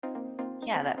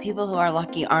Yeah, that people who are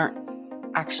lucky aren't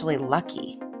actually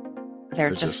lucky.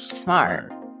 They're just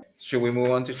smart. Should we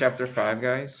move on to chapter 5,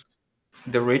 guys?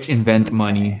 The rich invent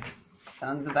money.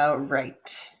 Sounds about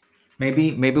right.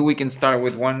 Maybe we can start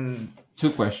with 2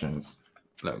 questions.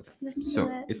 Look,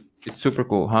 so it's super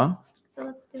cool, huh? So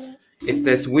let's do it. It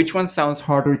says, which one sounds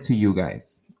harder to you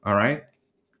guys? All right.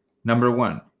 Number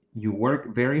 1, you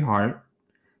work very hard,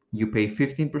 you pay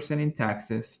 15% in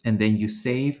taxes, and then you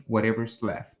save whatever's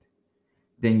left.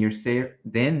 Then your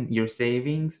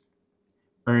savings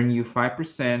earn you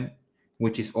 5%,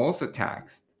 which is also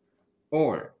taxed.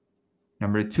 Or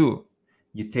number 2,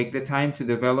 you take the time to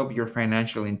develop your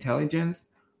financial intelligence,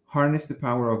 harness the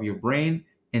power of your brain,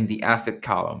 and the asset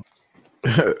column.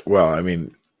 Well, I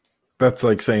mean, that's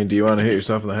like saying, do you want to hit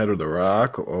yourself in the head with a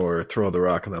rock or throw the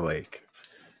rock in the lake?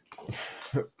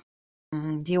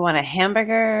 Do you want a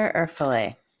hamburger or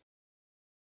filet?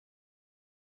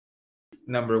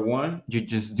 Number 1, you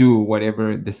just do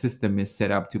whatever the system is set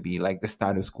up to be, like the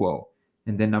status quo.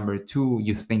 And then number 2,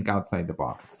 you think outside the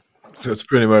box. So it's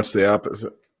pretty much the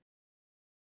opposite.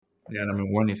 Yeah, number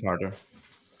 1 is harder.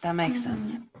 That makes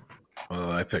sense.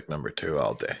 Well, I picked number 2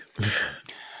 all day.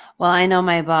 Well, I know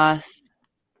my boss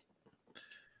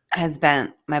has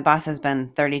been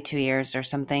 32 years or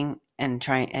something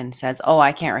and says, "Oh,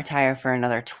 I can't retire for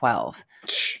another 12."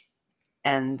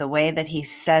 And the way that he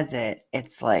says it,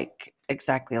 it's like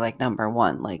exactly like number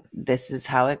 1. Like, this is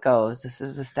how it goes. This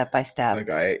is a step by step.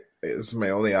 This is my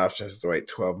only option is to wait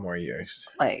 12 more years.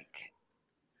 But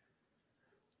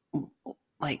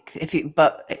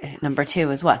number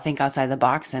 2 is what? Think outside the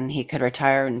box, and he could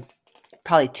retire in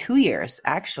probably 2 years,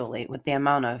 actually, with the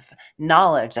amount of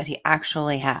knowledge that he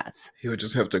actually has. He would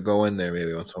just have to go in there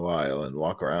maybe once in a while and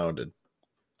walk around and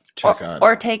check on.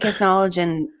 Or take his knowledge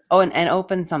and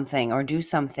open something or do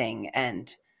something.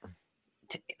 And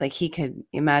he could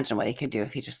imagine what he could do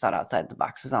if he just thought outside the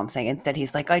box, is all I'm saying. Instead,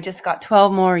 he's like, I just got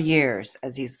 12 more years,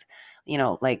 as he's,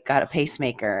 got a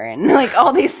pacemaker and like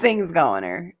all these things going,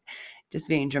 or just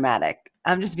being dramatic.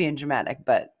 I'm just being dramatic,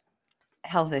 but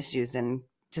health issues and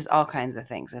just all kinds of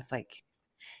things. It's like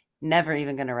never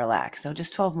even going to relax. So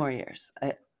just 12 more years.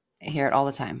 I hear it all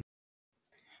the time.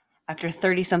 After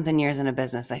 30-something years in a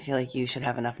business, I feel like you should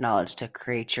have enough knowledge to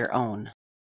create your own.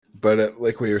 But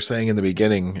like we were saying in the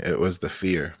beginning, it was the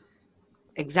fear.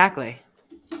 Exactly.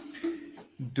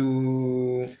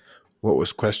 What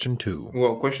was question 2?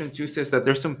 Well, question 2 says that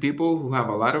there's some people who have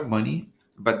a lot of money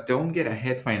but don't get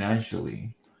ahead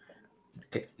financially.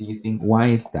 Do you think, why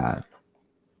is that?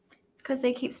 It's because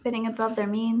they keep spending above their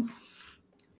means.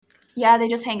 Yeah, they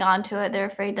just hang on to it. They're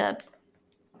afraid to.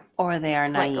 Or they are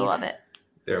naive. Let go of it.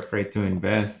 They're afraid to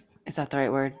invest. Is that the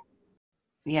right word?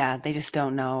 Yeah, they just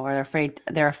don't know, or they're afraid.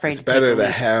 It's better to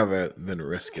have it than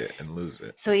risk it and lose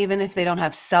it. So even if they don't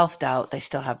have self-doubt, they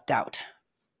still have doubt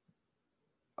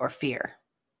or fear.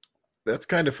 That's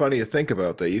kind of funny to think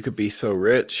about, that you could be so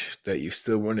rich that you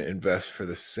still wouldn't invest for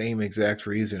the same exact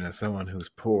reason as someone who's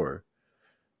poor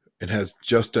and has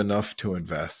just enough to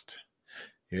invest.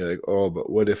 You're like, oh, but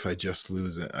what if I just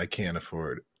lose it? I can't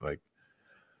afford it. Like,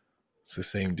 it's the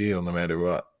same deal no matter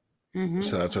what. Mm-hmm.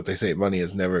 So that's what they say. Money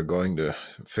is never going to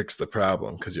fix the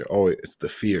problem, because it's the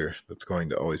fear that's going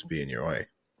to always be in your way.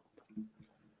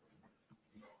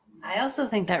 I also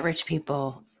think that rich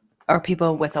people or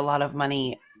people with a lot of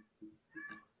money,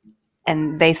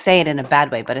 and they say it in a bad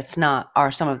way, but it's not,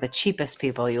 are some of the cheapest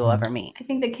people you'll ever meet. I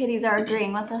think the kitties are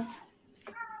agreeing with us.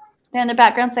 They're in the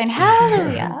background saying,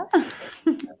 hallelujah.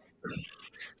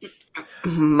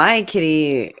 My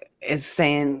kitty is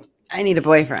saying, I need a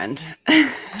boyfriend.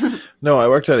 No, I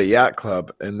worked at a yacht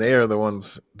club, and they are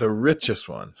the richest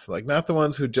ones. Like, not the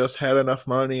ones who just had enough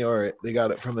money or they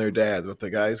got it from their dads, but the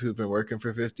guys who've been working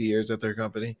for 50 years at their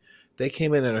company. They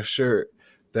came in a shirt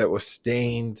that was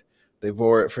stained. They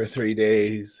wore it for 3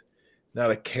 days. Not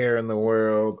a care in the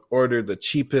world. Ordered the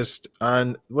cheapest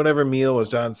on whatever meal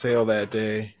was on sale that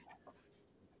day.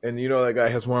 And that guy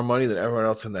has more money than everyone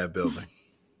else in that building.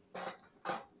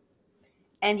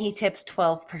 And he tips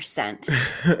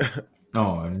 12%.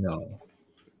 Oh, no.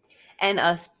 And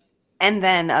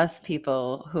then us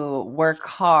people who work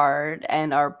hard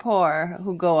and are poor,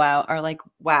 who go out, are like,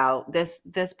 wow, this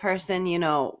person,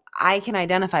 I can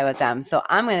identify with them, so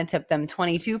I'm going to tip them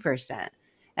 22%.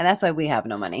 And that's why we have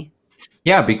no money.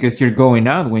 Yeah, because you're going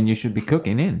out when you should be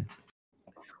cooking in.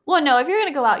 Well, no, if you're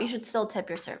going to go out, you should still tip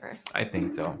your server. I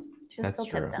think so. That's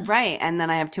true. Right, and then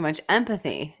I have too much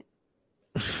empathy.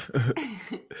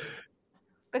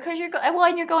 Because you're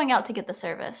going out to get the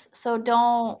service, so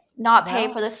don't not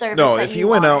pay for the service. No, if you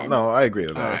went out, no, I agree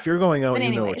with that. Right. If you're going out,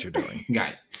 you know what you're doing.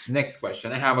 Guys, next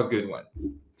question. I have a good one.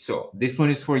 So this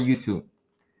one is for you too.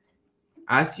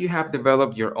 As you have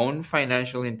developed your own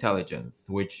financial intelligence,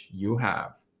 which you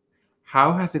have,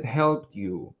 how has it helped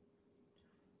you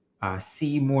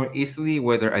see more easily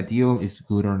whether a deal is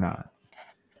good or not?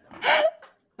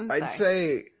 I'm I'd sorry.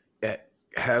 say it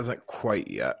hasn't quite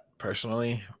yet,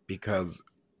 personally, because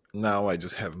now I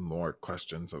just have more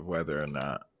questions of whether or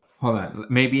not. Hold on.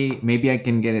 Maybe I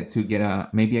can get it to get a.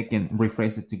 Maybe I can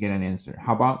rephrase it to get an answer.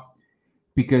 How about,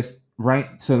 because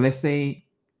right? So let's say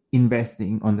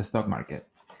investing on the stock market.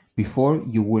 Before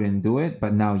you wouldn't do it,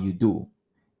 but now you do.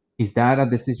 Is that a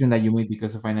decision that you made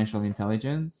because of financial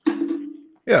intelligence?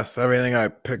 Yes, everything I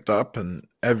picked up and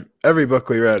every book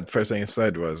we read, first thing it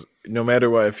said was, no matter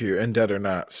what, if you're in debt or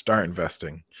not, start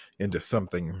investing into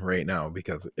something right now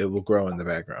because it will grow in the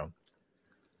background.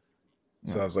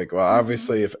 So Yeah. I was like, well,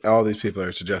 obviously, if all these people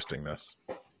are suggesting this,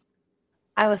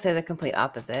 I would say the complete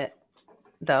opposite,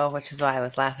 though, which is why I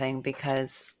was laughing,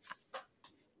 because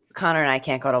Connor and I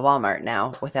can't go to Walmart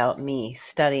now without me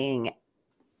studying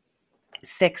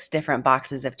 6 different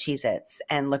boxes of Cheez-Its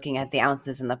and looking at the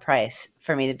ounces and the price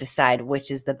for me to decide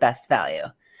which is the best value.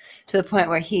 To the point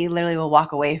where he literally will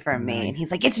walk away from me and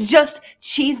he's like, it's just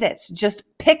Cheez-Its, just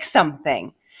pick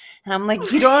something. And I'm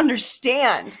like, you don't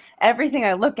understand. Everything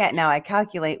I look at now, I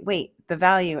calculate weight, the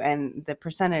value and the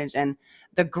percentage and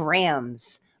the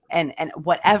grams and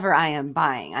whatever I am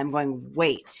buying, I'm going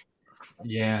weight.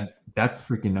 Yeah, that's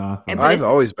freaking awesome. But I've it's-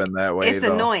 always been that way. It's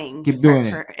though. annoying. Keep doing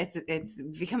it. It's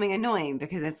becoming annoying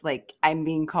because it's like I'm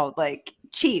being called like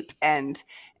cheap and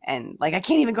like I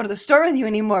can't even go to the store with you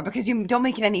anymore because you don't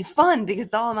make it any fun because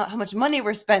it's all about how much money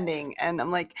we're spending. And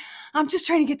I'm like, I'm just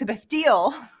trying to get the best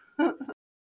deal.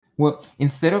 Well,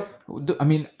 instead of, I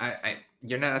mean,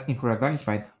 you're not asking for advice,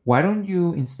 right? Why don't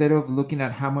you, instead of looking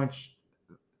at how much,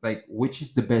 like, which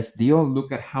is the best deal,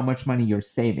 look at how much money you're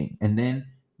saving and then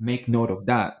make note of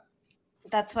that.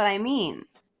 That's what I mean.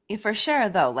 For sure,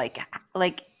 though,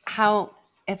 like how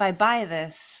if I buy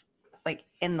this, like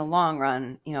in the long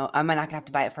run, you know, am I not gonna have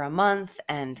to buy it for a month?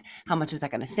 And how much is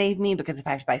that gonna save me? Because if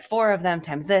I have to buy 4 of them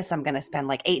times this, I'm gonna spend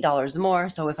like $8 more.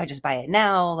 So if I just buy it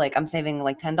now, like I'm saving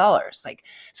like $10. Like,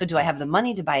 so do I have the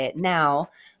money to buy it now?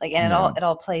 Like, and No. it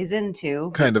all plays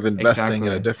into Kind of investing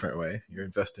in Exactly. a different way. You're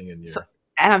investing in your. So-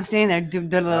 And I'm sitting there,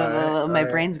 All my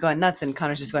right. brain's going nuts, and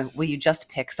Connor's just going, "Will you just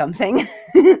pick something?"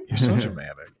 You're so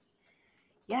dramatic.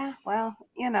 Yeah, well,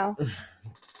 you know,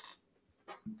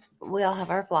 we all have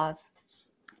our flaws.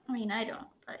 I mean, I don't,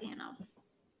 but you know.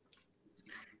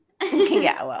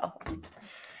 Yeah, well,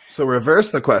 So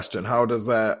reverse the question. How does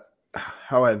that?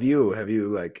 How have you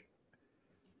like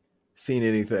seen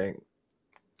anything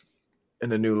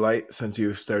in a new light since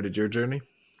you've started your journey?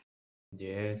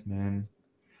 Yes, man.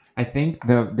 I think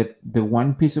the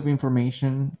one piece of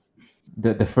information,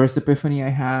 the first epiphany I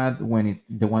had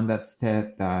the one that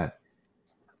said that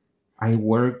I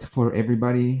worked for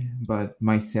everybody but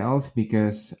myself,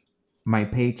 because my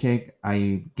paycheck,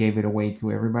 I gave it away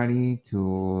to everybody,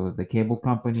 to the cable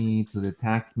company, to the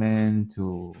taxman,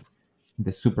 to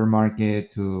the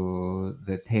supermarket, to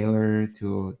the tailor,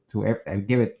 I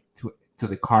gave it to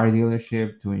the car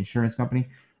dealership, to insurance company.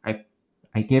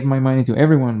 I gave my money to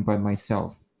everyone but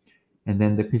myself. And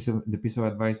then the piece of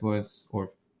advice was,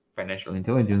 or financial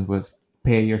intelligence was,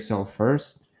 pay yourself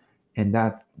first. And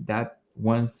that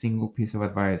one single piece of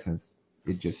advice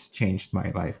it just changed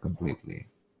my life completely.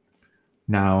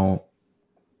 Now,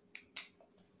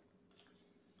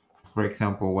 for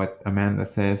example, what Amanda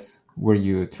says, where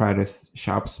you try to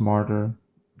shop smarter,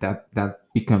 that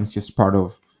becomes just part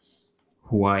of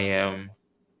who I am.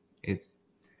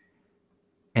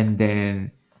 And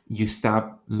then you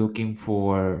stop looking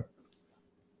for,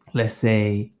 let's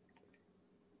say,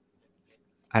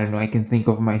 I don't know, I can think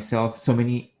of myself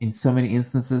in so many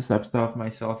instances, I've stopped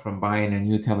myself from buying a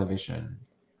new television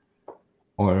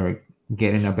or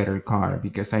getting a better car,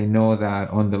 because I know that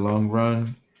on the long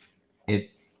run,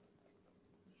 it's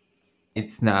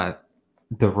not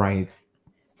the right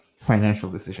financial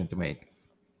decision to make.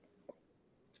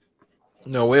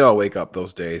 No, we all wake up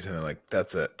those days and they're like,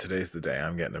 that's it. Today's the day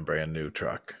I'm getting a brand new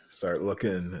truck. Start looking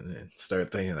and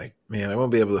start thinking like, man, I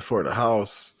won't be able to afford a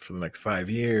house for the next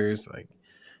 5 years. Like,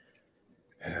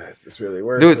 is this really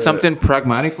worth it? Dude, something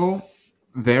pragmatical,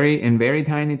 very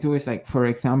tiny too, is like, for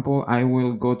example, I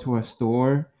will go to a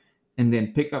store and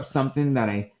then pick up something that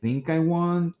I think I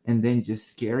want and then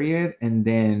just carry it and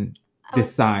then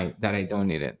decide that I don't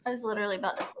need it. I was literally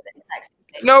about to say the exact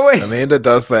same thing. No way. Amanda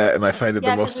does that, and I find it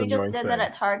Yeah, the most because we annoying just did thing. that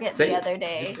at Target Say the it. other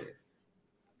day. Just say it.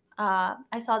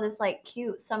 I saw this like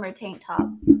cute summer tank top,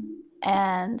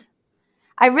 and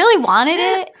I really wanted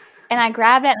it, And I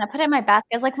grabbed it and I put it in my basket.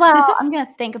 I was like, well, I'm going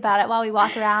to think about it while we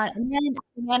walk around. And then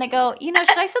I go, should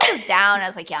I set this down? And I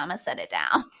was like, yeah, I'm going to set it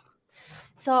down.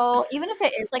 So even if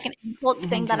it is like an impulse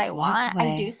thing that I want,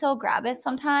 I do so grab it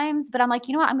sometimes. But I'm like,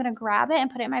 you know what? I'm going to grab it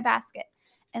and put it in my basket.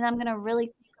 And I'm going to really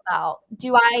think about,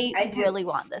 do I really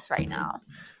want this right now?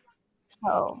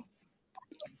 So.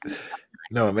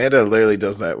 No, Amanda literally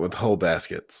does that with whole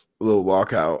baskets. We'll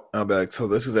walk out. I'll be like, so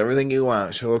this is everything you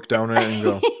want. She'll look down at it and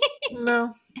go,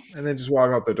 no. And then just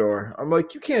walk out the door. I'm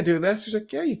like, you can't do that. She's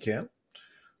like, yeah, you can.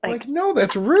 I'm like, no,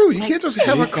 that's rude. You can't just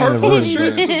have a cart full of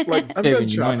shit. Just like, I'm done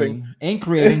shopping. And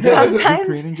creating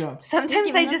jobs.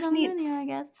 Sometimes I just need, I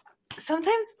guess.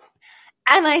 Sometimes,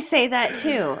 and I say that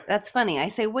too. That's funny. I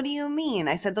say, what do you mean?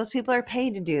 I said, those people are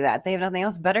paid to do that. They have nothing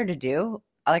else better to do.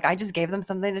 Like, I just gave them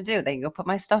something to do. They can go put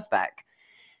my stuff back.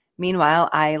 Meanwhile,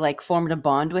 I like formed a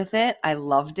bond with it. I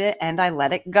loved it and I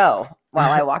let it go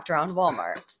while I walked around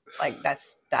Walmart. Like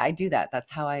I do that.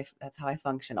 That's how I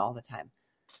function all the time.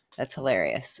 That's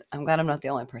hilarious. I'm glad I'm not the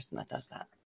only person that does that.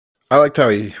 I liked how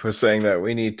he was saying that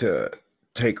we need to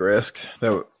take risks.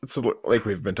 That it's like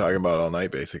we've been talking about all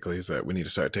night. Basically, is that we need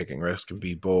to start taking risks and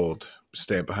be bold,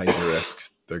 stand behind the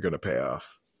risks. They're going to pay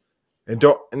off, and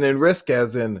then risk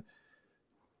as in.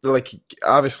 Like,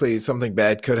 obviously something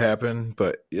bad could happen,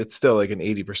 but it's still like an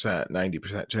 80%,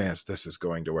 90% chance this is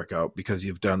going to work out because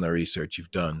you've done the research, you've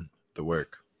done the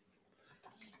work.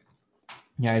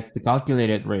 Yeah, it's the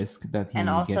calculated risk that he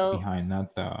also, gets behind,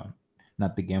 not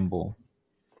the gamble.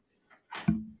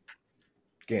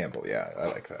 Gamble, yeah, I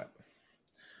like that.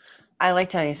 I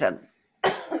liked how he said,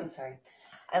 I'm sorry.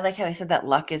 I like how he said that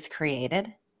luck is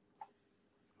created.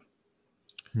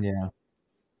 Yeah.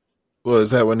 Well,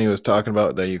 is that when he was talking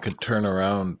about that you could turn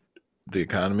around the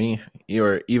economy?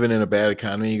 Or even in a bad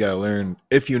economy, you got to learn,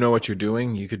 if you know what you're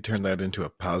doing, you could turn that into a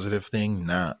positive thing,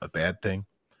 not a bad thing.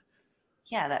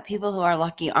 Yeah, that people who are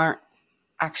lucky aren't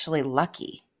actually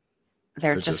lucky.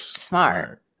 They're just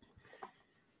smart.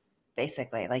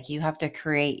 Basically, like you have to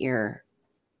create your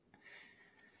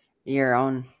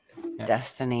own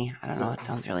destiny. I don't know. It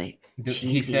sounds really cheesy.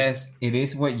 He says, it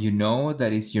is what you know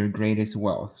that is your greatest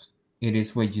wealth. It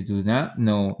is what you do not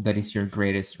know that is your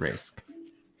greatest risk.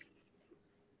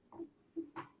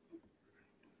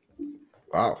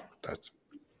 Wow,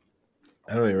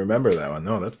 I don't even remember that one.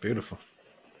 No, that's beautiful.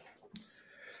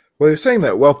 Well, you're saying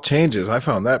that wealth changes. I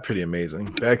found that pretty amazing.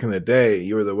 Back in the day,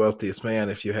 you were the wealthiest man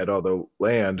if you had all the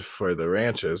land for the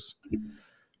ranches.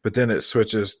 But then it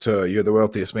switches to you're the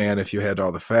wealthiest man if you had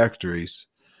all the factories.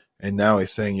 And now he's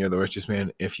saying you're the richest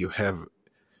man if you have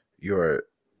your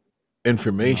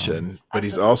information. But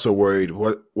he's also worried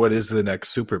what is the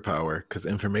next superpower? Because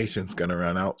information's going to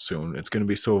run out soon. It's going to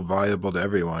be so valuable to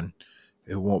everyone.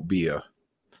 It won't be a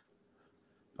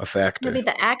factor. It'll be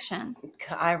the action.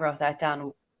 I wrote that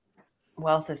down.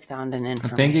 Wealth is found in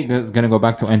information. I think it's going to go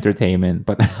back to entertainment,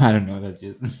 but I don't know. That's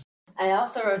just. I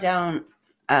also wrote down.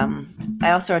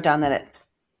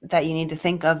 That you need to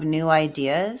think of new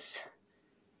ideas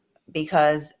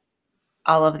because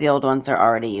all of the old ones are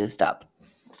already used up.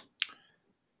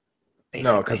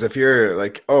 Basically. No, because if you're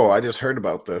like, oh, I just heard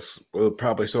about this, we'll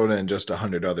probably sold it in just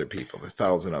 100 other people,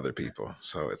 1,000 other people.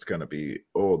 So it's going to be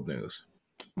old news.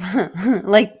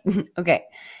 Okay,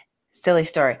 silly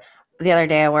story. The other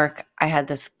day at work, I had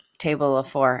this table of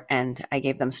 4 and I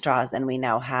gave them straws, and we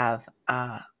now have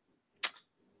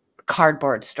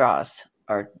cardboard straws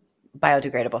or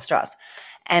biodegradable straws.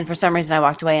 And for some reason I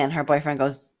walked away and her boyfriend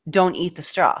goes, "Don't eat the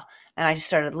straw." And I just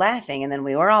started laughing, and then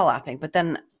we were all laughing. But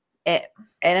then it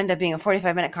ended up being a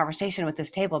 45-minute conversation with this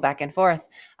table back and forth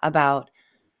about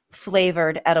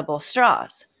flavored edible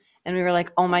straws. And we were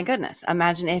like, oh my goodness,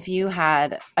 imagine if you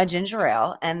had a ginger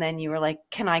ale and then you were like,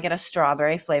 can I get a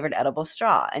strawberry flavored edible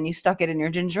straw? And you stuck it in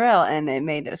your ginger ale and it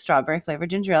made a strawberry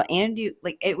flavored ginger ale. And you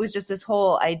like, it was just this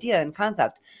whole idea and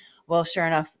concept. Well, sure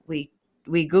enough, we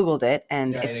Googled it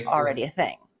and it's already a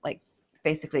thing. Like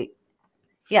basically,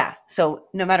 yeah. So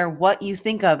no matter what you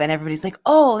think of and everybody's like,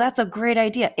 oh, that's a great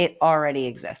idea. It already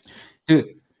exists.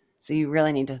 Dude. So you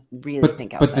really need to think outside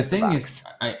the box. But the thing is,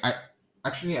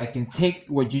 I can take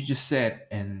what you just said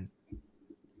and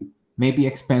maybe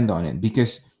expand on it,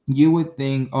 because you would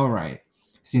think, all right,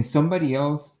 since somebody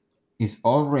else is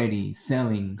already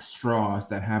selling straws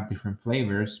that have different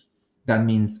flavors, that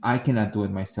means I cannot do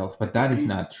it myself. But that is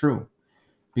not true,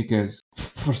 because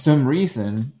for some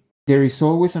reason, there is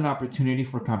always an opportunity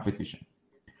for competition.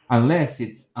 Unless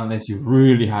you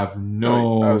really have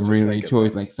no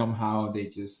choice, like somehow they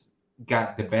just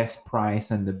got the best price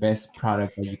and the best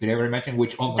product that you could ever imagine,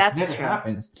 which almost never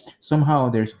happens. Somehow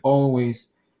there's always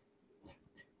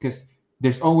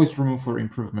room for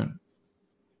improvement.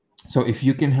 So if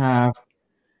you can have,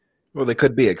 Well, they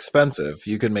could be expensive.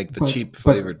 You could make the cheap but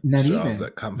flavored not straws even, that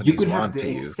you companies could have want the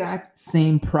to use. exact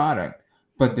same product,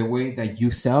 but the way that you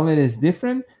sell it is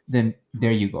different. Then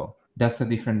there you go. That's a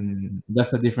different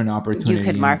opportunity. You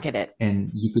could market it. and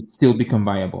you could still become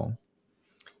viable.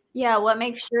 Yeah, what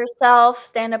makes yourself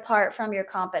stand apart from your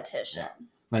competition?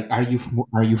 Like, are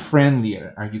you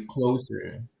friendlier? Are you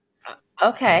closer?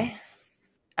 Okay.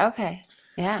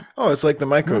 Yeah. Oh, it's like the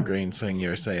microgreens thing you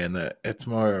were saying that it's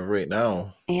more of right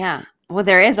now. Yeah. Well,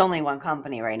 there is only one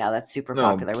company right now that's super No,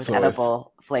 popular with so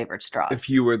edible flavored straws. If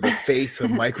you were the face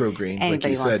of microgreens, like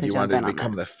Anybody you wants said, to you jump wanted in to on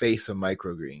become that. the face of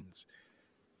microgreens.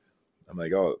 I'm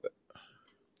like, oh,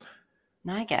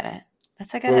 No, I get it.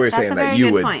 That's a good. well, we're That's saying a that very you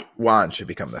good would point. want to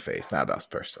become the face, not us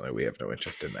personally. We have no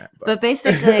interest in that. But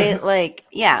basically, like,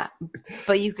 yeah,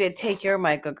 but you could take your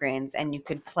microgreens and you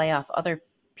could play off other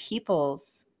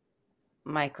people's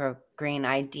microgreen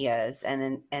ideas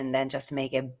and then just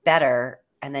make it better,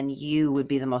 and then you would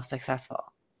be the most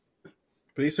successful.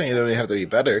 But he's saying it don't even have to be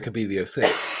better. It could be the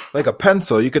same. Like a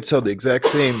pencil, you could sell the exact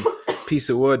same piece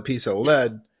of wood, piece of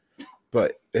lead,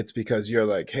 but it's because you're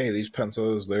like, hey, these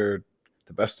pencils, they're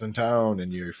the best in town,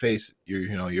 and your face,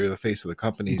 you're the face of the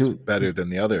company's Dude, better than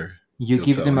the other. You You'll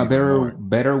give sell them a even more.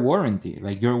 better warranty.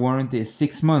 Like your warranty is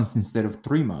 6 months instead of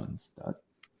 3 months.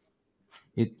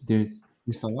 There's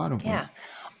a lot of Yeah. ways.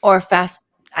 Or fast.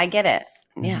 I get it.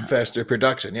 Yeah. Faster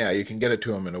production. Yeah, you can get it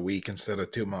to them in a week instead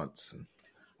of 2 months.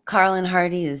 Carl and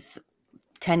Hardy's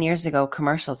 10 years ago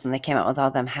commercials when they came out with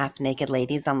all them half naked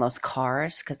ladies on those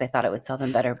cars because they thought it would sell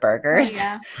them better burgers.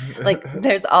 Yeah. Like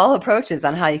there's all approaches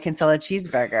on how you can sell a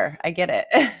cheeseburger. I get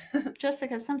it.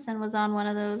 Jessica Simpson was on one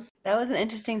of those. That was an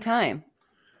interesting time.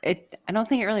 I don't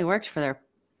think it really worked for their,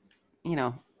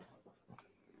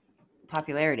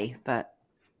 popularity, but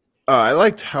I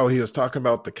liked how he was talking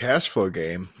about the cash flow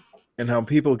game and how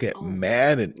people get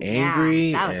mad and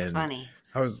angry. Yeah, that was and funny.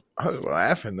 I was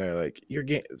laughing there. Like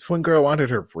one girl wanted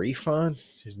her refund.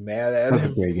 She's mad at That's a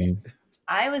him. great game.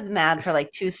 I was mad for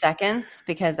like 2 seconds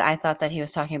because I thought that he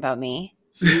was talking about me.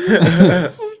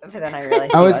 But But then I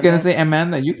realized I was gonna say,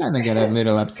 Amanda, you kind of get a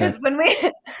little upset. because when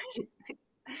we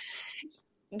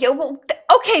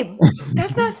okay,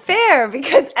 that's not fair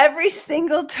because every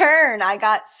single turn I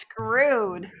got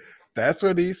screwed. that's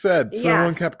what he said. Yeah.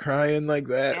 Someone kept crying like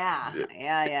that.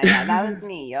 Yeah. That was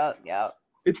me. Yup.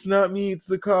 It's not me. It's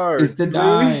the car. It's the He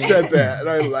really die. said that, and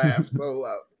I laughed so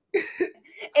loud.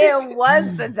 It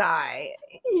was the die.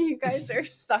 You guys are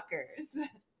suckers.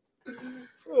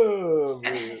 Oh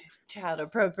man. Child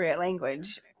appropriate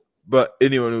language. But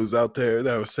anyone who's out there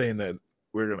that was saying that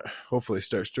we're gonna hopefully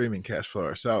start streaming cash flow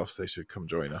ourselves, they should come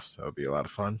join us. That would be a lot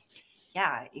of fun.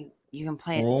 Yeah, you can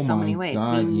play it Oh so my many ways.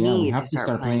 God, We yeah, we need have to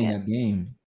start playing playing it. that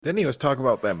game. Then he was talking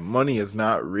about that money is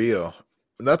not real.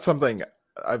 And that's something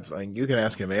you can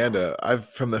ask Amanda.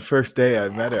 From the first day I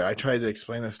met her, I tried to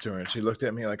explain this to her, and she looked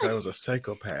at me like I was a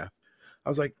psychopath. I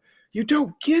was like, "You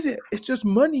don't get it. It's just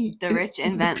money. The rich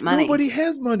invent money. Nobody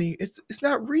has money. It's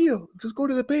not real. Just go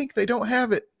to the bank. They don't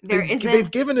have it. They've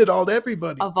given it all to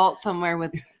everybody." A vault somewhere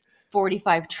with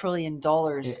 $45 trillion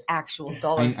actual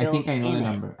dollar I bills think I know in the it.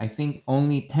 number. I think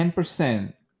only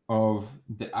 10% of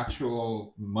the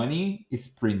actual money is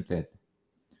printed.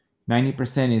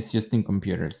 90% is just in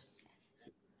computers.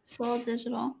 It's all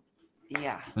digital.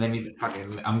 Yeah. I'm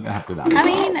gonna have to I that.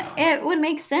 mean, it would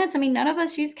make sense. I mean, none of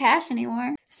us use cash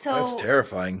anymore. So That's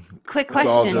terrifying. quick It's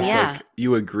all question, just yeah. like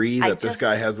you agree I that this just-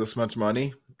 guy has this much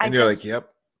money, I and you're just- like,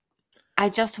 "Yep." I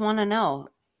just want to know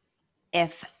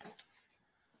if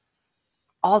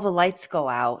all the lights go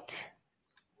out,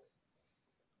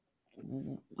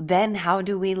 then how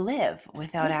do we live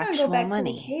without actual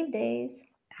money? cave days.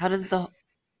 How does the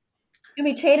You'll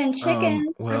be trading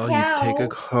chickens. Well, for you cows. take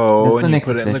a hoe That's and the you next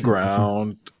put it in the session.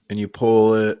 ground and you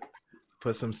pull it,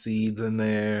 put some seeds in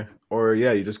there, or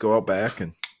yeah, you just go out back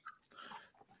and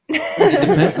It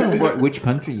depends on which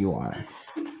country you are.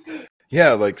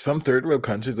 yeah, like some third world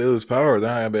countries they lose power. Then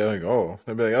I'd be like, oh,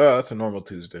 that's a normal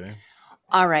Tuesday.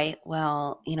 All right.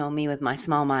 Well, me with my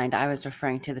small mind, I was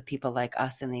referring to the people like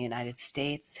us in the United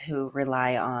States who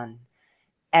rely on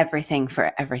everything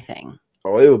for everything.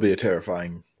 Oh, it will be a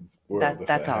terrifying world. if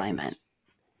That's that all I happens. meant.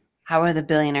 How are the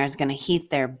billionaires going to heat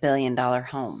their billion-dollar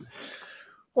homes?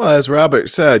 Well, as Robert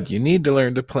said, you need to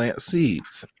learn to plant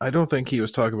seeds. I don't think he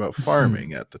was talking about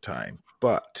farming at the time,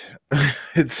 but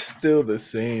it's still the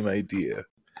same idea.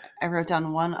 I wrote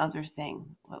down one other thing.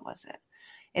 What was it?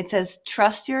 It says,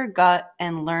 trust your gut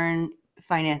and learn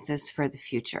finances for the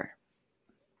future.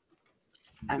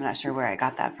 I'm not sure where I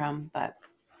got that from, but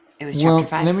it was chapter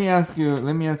 5. Let me ask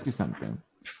you something.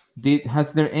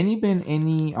 Has there been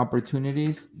any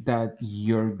opportunities that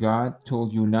your gut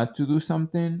told you not to do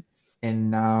something, and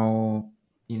now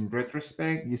in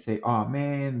retrospect you say, "Oh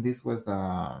man, this was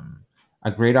a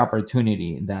great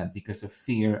opportunity that because of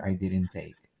fear I didn't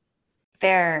take."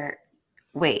 Fair.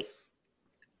 Wait,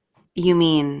 you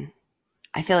mean?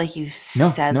 I feel like you No,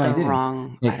 said no, I the didn't.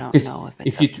 wrong. I don't Because know if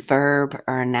it's if a you verb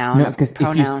or a noun no, or because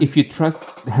pronoun. if you trust,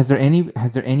 has there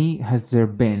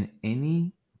been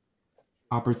any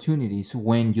opportunities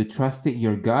when you trusted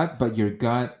your gut, but your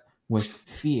gut was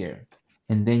fear,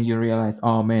 and then you realize,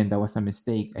 oh man, that was a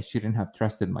mistake. I shouldn't have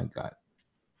trusted my gut.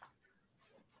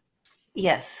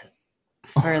 Yes,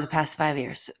 for the past 5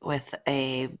 years with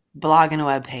a blog and a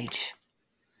web page,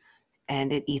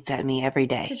 and it eats at me every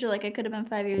day. Because you're like, it could have been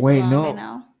 5 years Wait, long by no,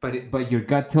 now. but your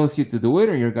gut tells you to do it,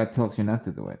 or your gut tells you not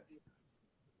to do it.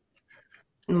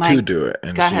 My to do it,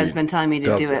 and gut she has been telling me to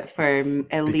does do it for at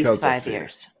because least of 5 fear.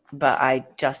 years, but I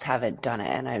just haven't done it,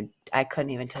 and I couldn't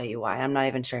even tell you why. I'm not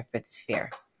even sure if it's fear.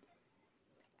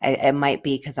 It might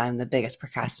be because I'm the biggest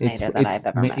procrastinator that I've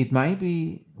ever met. It might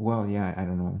be. Well, yeah, I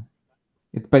don't know.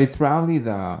 But it's probably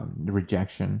the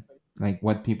rejection, like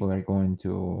what people are going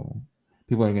to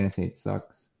say it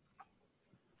sucks.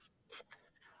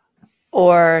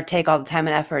 Or take all the time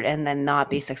and effort and then not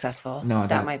be successful. No,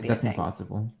 that might be that's a thing.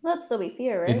 impossible. That'd still be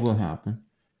fear, right? It will happen.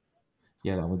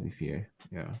 Yeah, that would be fear.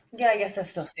 Yeah. Yeah, I guess that's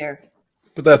still fear.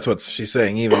 But that's what she's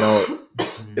saying. Even though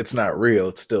it's not real,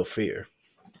 it's still fear.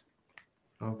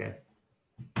 Okay.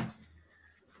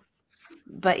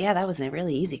 But yeah, that was a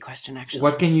really easy question, actually.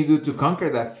 What can you do to conquer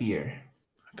that fear?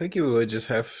 I think you would just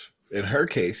have, in her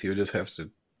case, you would just have to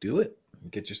do it.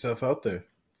 Get yourself out there.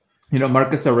 You know,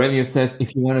 Marcus Aurelius says,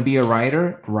 if you want to be a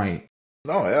writer, write.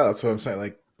 No, yeah, that's what I'm saying.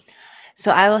 Like,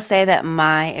 So I will say that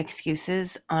my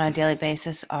excuses on a daily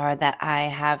basis are that I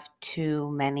have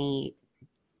too many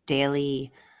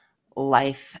daily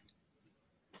life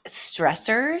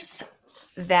stressors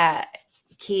that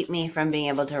keep me from being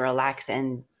able to relax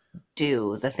and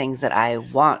do the things that I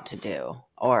want to do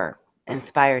or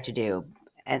inspire to do.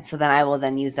 And so then I will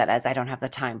then use that as I don't have the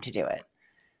time to do it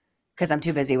because I'm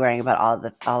too busy worrying about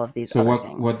all of these So other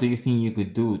things. what do you think you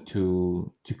could do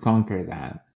to conquer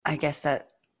that? I guess that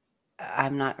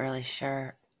I'm not really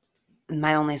sure.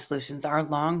 My only solutions are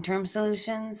long-term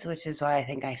solutions, which is why I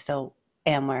think I still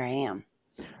am where I am.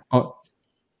 Oh,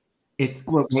 it's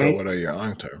so what are your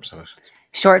long-term solutions?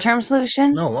 Short-term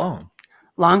solution? No, long.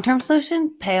 Long-term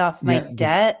solution? Pay off my Yeah,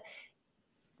 debt,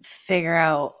 figure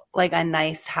out like a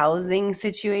nice housing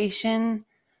situation,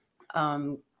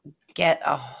 get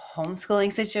a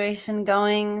homeschooling situation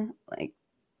going, like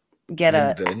get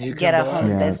And then you a can buy? home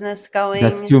Yeah, business going.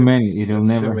 that's too many. It'll That's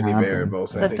never too many happen.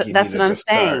 variables. I That's think you that's need what to I'm just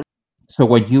saying. start. So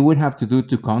what you would have to do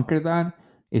to conquer that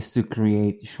is to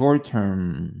create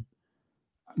short-term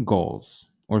goals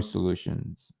or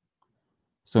solutions.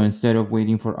 So instead of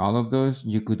waiting for all of those,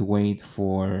 you could wait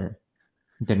for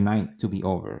the night to be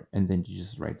over and then you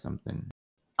just write something.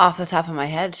 Off the top of my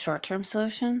head, short-term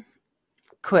solution,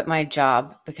 quit my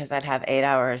job because I'd have 8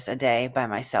 hours a day by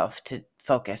myself to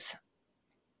focus.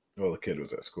 Well, the kid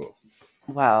was at school.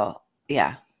 Well,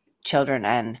 yeah, children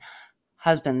and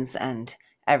husbands and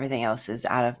everything else is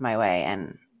out of my way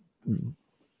and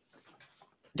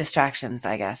distractions,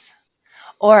 I guess.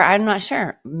 Or I'm not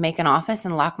sure, make an office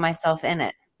and lock myself in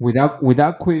it.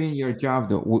 Without quitting your job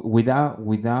though,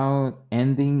 without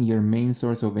ending your main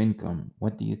source of income,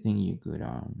 what do you think you could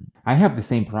I have the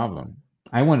same problem.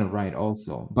 I want to write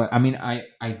also, but I mean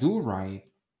I do write,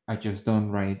 I just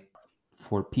don't write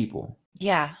for people.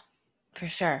 Yeah, for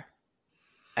sure.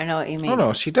 I know what you mean. Oh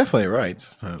no, she definitely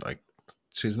writes. It's not like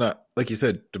she's not, like you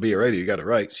said, to be a writer you got to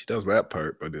write. She does that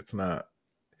part, but it's not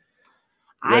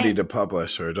ready to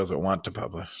publish or doesn't want to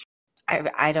publish.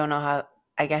 I don't know how.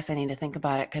 I guess I need to think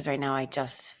about it because right now I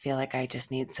just feel like I just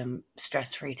need some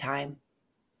stress-free time,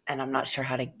 and I'm not sure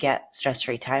how to get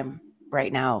stress-free time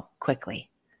right now quickly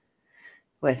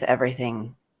with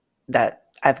everything that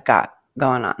I've got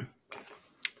going on.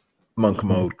 Monk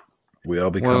mode. We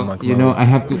all become monk you mode. know, I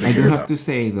do Figure it have out. to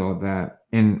say though that,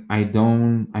 and I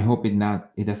hope it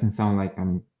doesn't sound like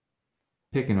I'm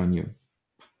picking on you,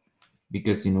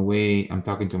 because in a way I'm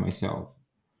talking to myself.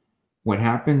 What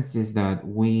happens is that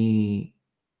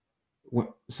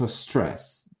so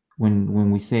stress,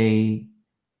 when we say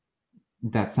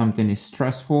that something is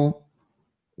stressful,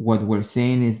 what we're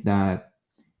saying is that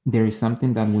there is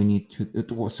something that we need to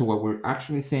do. So what we're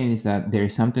actually saying is that there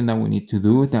is something that we need to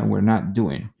do that we're not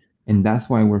doing, and that's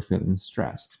why we're feeling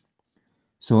stressed.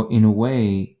 So in a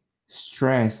way,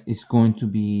 stress is going to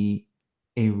be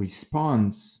a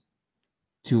response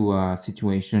to a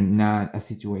situation, not a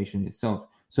situation itself.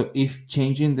 So if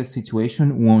changing the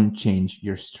situation won't change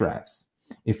your stress,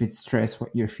 if it's stress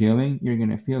what you're feeling, you're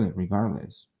gonna feel it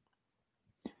regardless.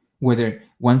 Whether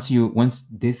once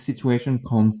this situation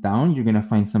calms down, you're gonna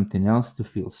find something else to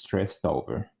feel stressed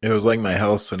over. It was like my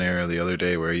house scenario the other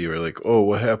day where you were like, oh,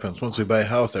 what happens once we buy a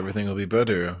house? Everything will be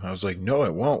better. I was like, no,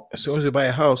 it won't. As soon as we buy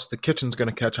a house, the kitchen's going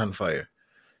to catch on fire.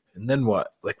 And then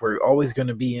what? Like, we're always going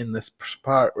to be in this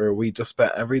spot where we just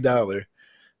spent every dollar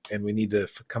and we need to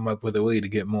come up with a way to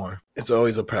get more. It's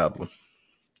always a problem,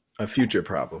 a future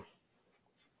problem.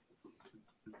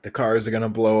 The cars are going to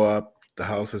blow up. The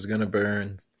house is going to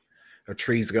burn. A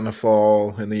tree's going to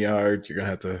fall in the yard. You're going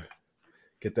to have to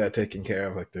get that taken care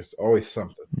of. Like, there's always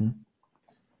something.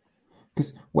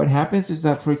 Because what happens is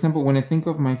that, for example, when I think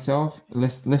of myself,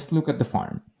 let's look at the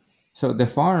farm. So the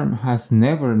farm has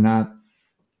never not.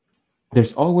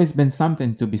 There's always been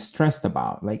something to be stressed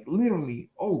about, like literally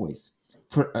always.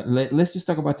 Let's just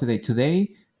talk about today.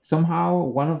 Today, somehow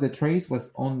one of the trays was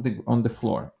on the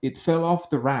floor. It fell off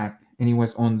the rack and it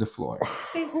was on the floor.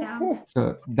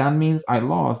 So that means I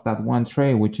lost that one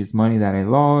tray, which is money that I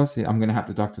lost. I'm gonna have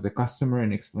to talk to the customer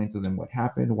and explain to them what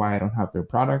happened, why I don't have their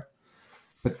product.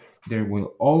 But there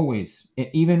will always,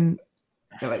 even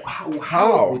they're like,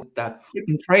 how would that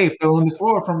freaking tray fell on the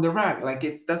floor from the rack? Like,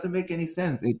 it doesn't make any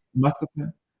sense. It must have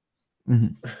been.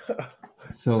 Mm-hmm.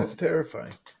 So that's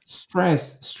terrifying.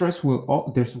 Stress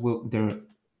will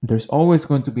there's always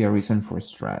going to be a reason for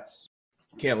stress.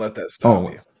 Can't let that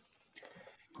stop you.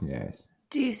 Yes.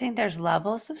 Do you think there's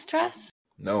levels of stress?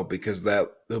 No, because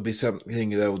there'll be something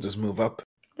that will just move up.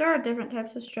 There are different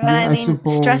types of stress. But I mean,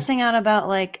 stressing out about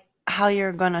like how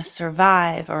you're going to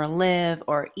survive or live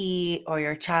or eat or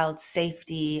your child's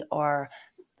safety or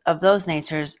of those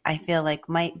natures, I feel like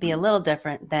might be a little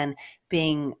different than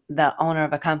being the owner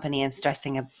of a company and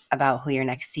stressing about who your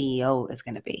next CEO is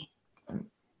going to be.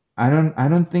 I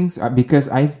don't think so, because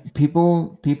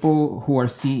people who are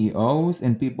CEOs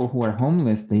and people who are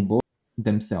homeless, they both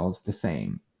themselves the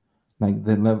same. Like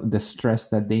the stress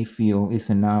that they feel is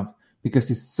enough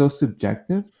because it's so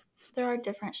subjective. There are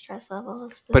different stress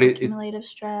levels. But There's accumulative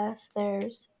stress.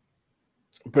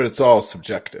 But it's all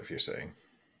subjective, you're saying.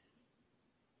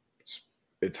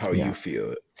 It's how you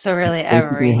feel it. So really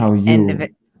every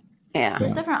individual. Yeah.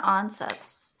 There's different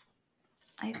onsets,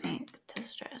 I think, to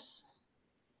stress.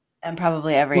 And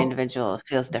probably every individual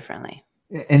feels differently.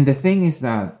 And the thing is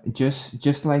that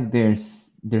just like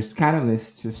there's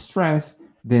catalysts to stress,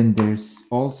 then there's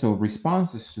also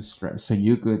responses to stress. So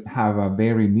you could have a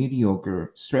very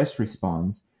mediocre stress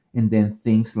response, and then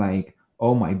things like,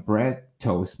 oh, my bread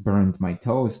toast burned my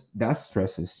toast, that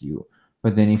stresses you.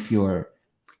 But then if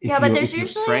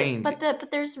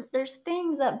there's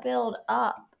things that build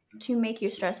up to make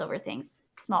you stress over things,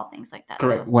 small things like that.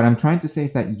 Correct. What I'm trying to say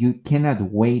is that you cannot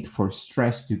wait for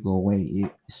stress to go away.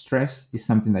 Stress is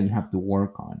something that you have to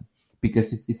work on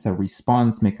because it's a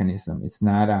response mechanism. Stress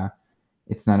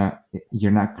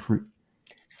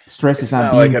is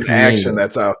not like an created. action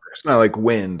that's out there. It's not like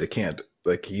wind. It can't,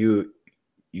 like you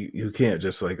can't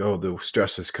just like, oh, the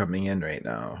stress is coming in right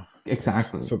now.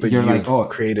 Exactly. It's something you've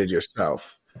created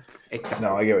yourself. Exactly.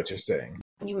 No, I get what you're saying.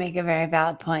 You make a very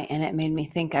valid point, and it made me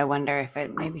think, I wonder if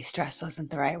maybe stress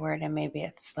wasn't the right word, and maybe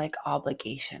it's like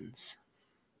obligations.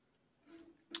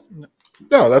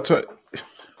 No,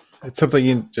 it's something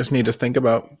you just need to think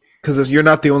about. Because you're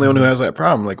not the only one who has that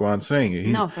problem, like Juan's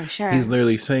saying. No, for sure. He's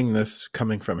literally saying this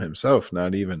coming from himself,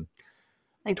 not even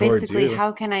like basically you.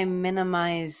 How can I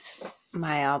minimize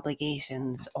my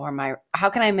obligations how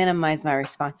can I minimize my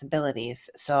responsibilities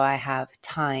so I have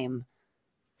time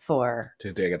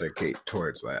to dedicate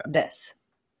towards this?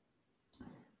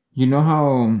 You know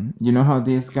how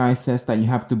this guy says that you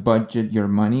have to budget your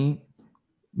money?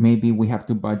 Maybe we have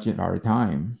to budget our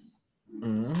time.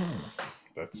 Mm-hmm.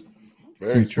 That's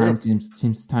very true.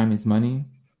 Since time is money.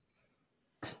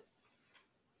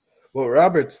 Well,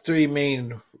 Robert's 3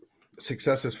 main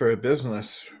successes for a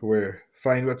business were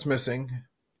find what's missing,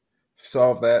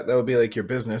 solve that. That would be like your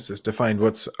business is to find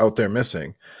what's out there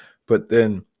missing. But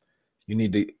then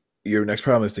your next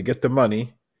problem is to get the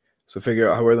money. So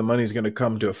figure out where the money is going to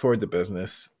come to afford the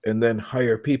business, and then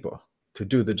hire people to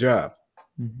do the job.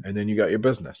 Mm-hmm. And then you got your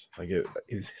business. Like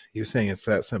he was saying, it's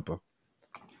that simple.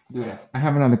 Dude, I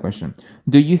have another question.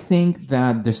 Do you think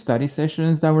that the study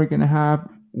sessions that we're going to have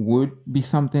would be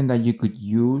something that you could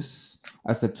use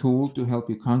as a tool to help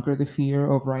you conquer the fear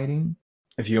of writing?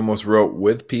 If you almost wrote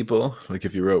with people, like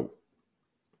if you wrote...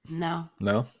 No?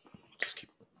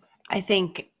 I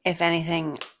think, if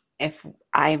anything, if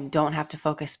I don't have to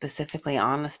focus specifically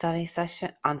on a study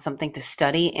session, on something to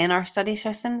study in our study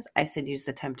sessions, I should use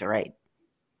the time to write.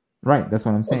 Right. That's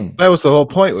what I'm saying. That was the whole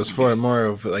point. Was for more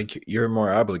of like you're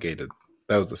more obligated.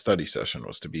 That was the study session.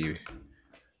 Was to be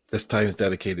this time is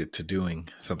dedicated to doing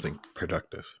something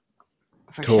productive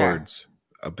For sure. towards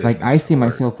a business. Like I see or-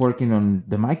 myself working on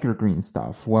the microgreen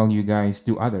stuff while you guys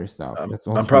do other stuff. That's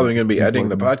also I'm probably going to be editing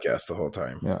the important. podcast the whole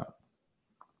time. Yeah.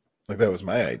 Like that was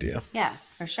my idea. Yeah,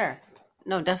 for sure.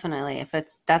 No, definitely.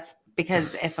 That's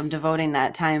because if I'm devoting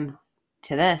that time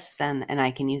to this, then and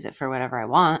I can use it for whatever I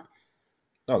want.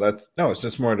 No, it's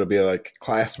just more to be like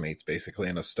classmates basically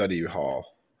in a study hall.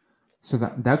 So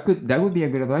that would be a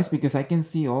good advice because I can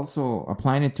see also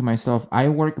applying it to myself. I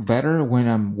work better when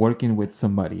I'm working with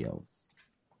somebody else.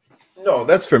 No,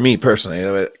 that's for me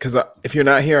personally. Because if you're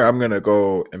not here, I'm going to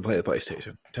go and play the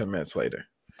PlayStation 10 minutes later.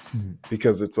 Mhm.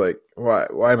 Because it's like, why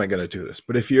am I going to do this?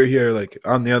 But if you're here, like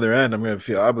on the other end, I'm going to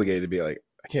feel obligated to be like,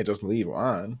 I can't just leave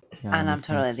on. Yeah, And I'm makes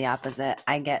sense. totally the opposite.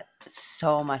 I get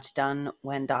so much done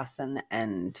when Dawson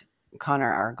and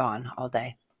Connor are gone all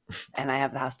day and I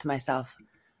have the house to myself.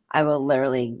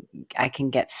 I can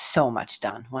get so much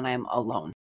done when I'm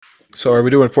alone. So are we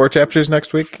doing 4 chapters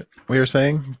next week? We were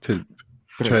saying to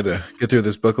try to get through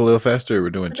this book a little faster. Or we're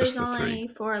doing But just there's the 3 only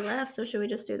 4 left, so should we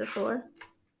just do the 4?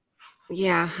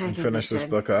 Yeah, I and think finish we this should.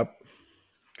 book up?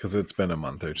 Because it's been a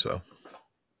month or so,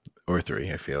 or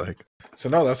 3. I feel like. So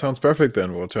no, that sounds perfect.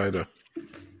 Then we'll try to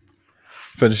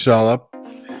finish it all up.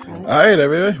 All right,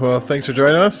 everybody. Well, thanks for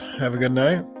joining us. Have a good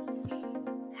night.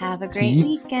 Have a great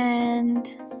Peace.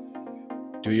 weekend.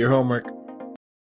 Do your homework.